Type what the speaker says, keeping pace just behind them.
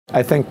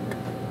I think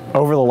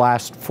over the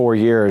last 4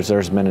 years,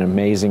 there's been an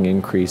amazing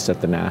increase at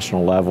the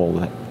national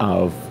level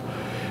of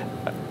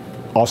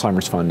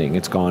Alzheimer's funding.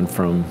 It's gone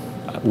from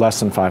less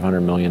than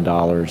 $500 million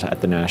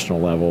at the national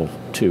level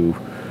to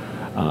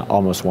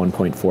almost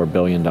 $1.4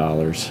 billion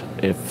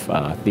if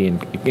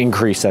the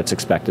increase that's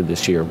expected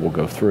this year will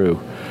go through.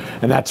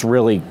 And that's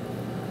really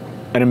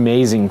an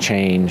amazing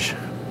change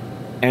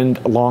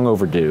and long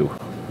overdue.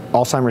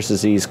 Alzheimer's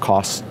disease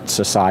costs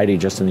society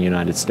just in the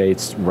United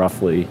States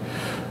roughly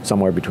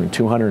somewhere between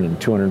 $200 and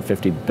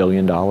 $250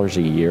 billion a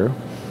year.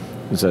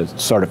 It's a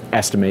sort of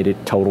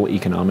estimated total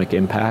economic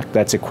impact.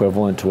 That's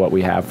equivalent to what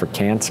we have for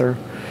cancer,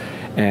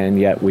 and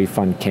yet we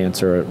fund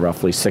cancer at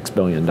roughly $6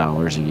 billion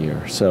a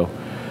year. So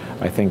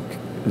I think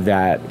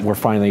that we're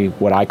finally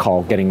what I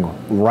call getting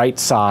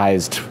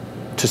right-sized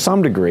to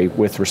some degree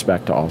with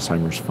respect to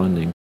Alzheimer's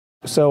funding.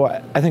 So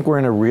I think we're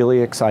in a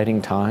really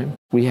exciting time.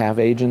 We have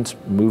agents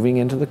moving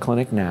into the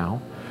clinic now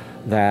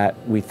that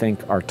we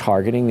think are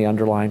targeting the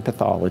underlying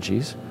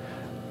pathologies,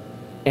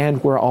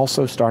 and we're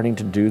also starting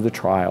to do the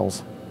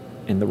trials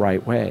in the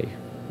right way.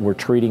 We're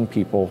treating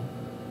people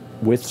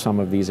with some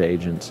of these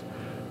agents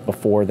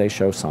before they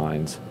show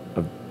signs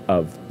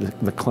of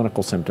the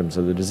clinical symptoms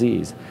of the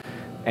disease.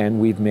 And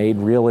we've made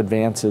real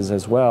advances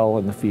as well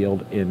in the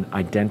field in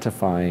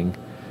identifying,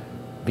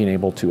 being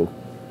able to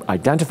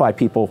identify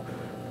people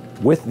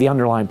with the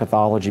underlying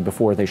pathology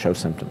before they show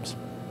symptoms.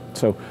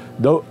 So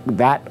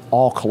that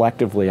all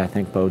collectively, I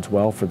think, bodes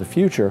well for the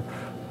future.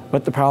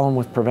 But the problem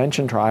with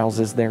prevention trials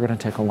is they're going to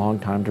take a long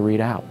time to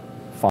read out,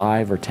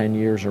 5 or 10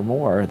 years or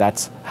more.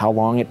 That's how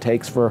long it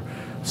takes for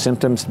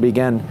symptoms to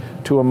begin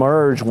to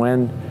emerge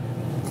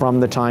from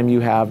the time you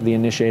have the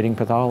initiating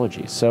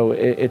pathology. So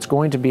it's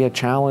going to be a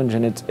challenge,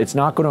 and it's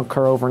not going to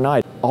occur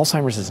overnight.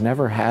 Alzheimer's has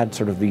never had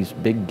sort of these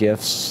big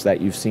gifts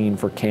that you've seen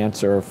for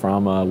cancer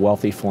from a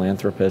wealthy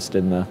philanthropist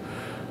in the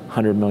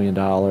 $100 million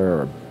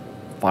or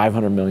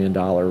 $500 million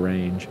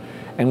range.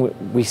 And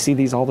we see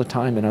these all the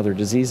time in other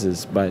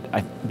diseases, but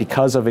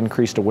because of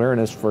increased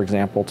awareness, for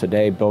example,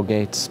 today Bill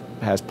Gates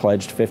has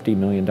pledged $50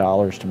 million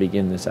to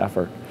begin this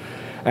effort.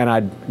 And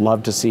I'd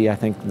love to see, I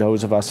think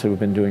those of us who have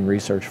been doing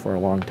research for a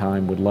long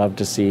time would love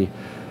to see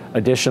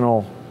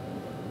additional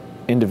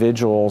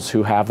individuals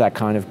who have that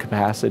kind of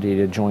capacity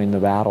to join the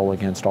battle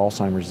against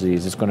Alzheimer's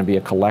disease. It's going to be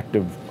a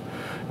collective,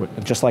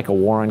 just like a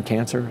war on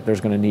cancer,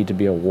 there's going to need to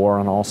be a war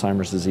on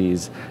Alzheimer's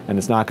disease. And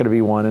it's not going to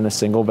be won in a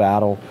single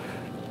battle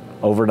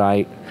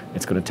overnight.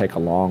 It's going to take a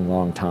long,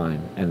 long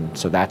time. And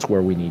so that's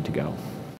where we need to go.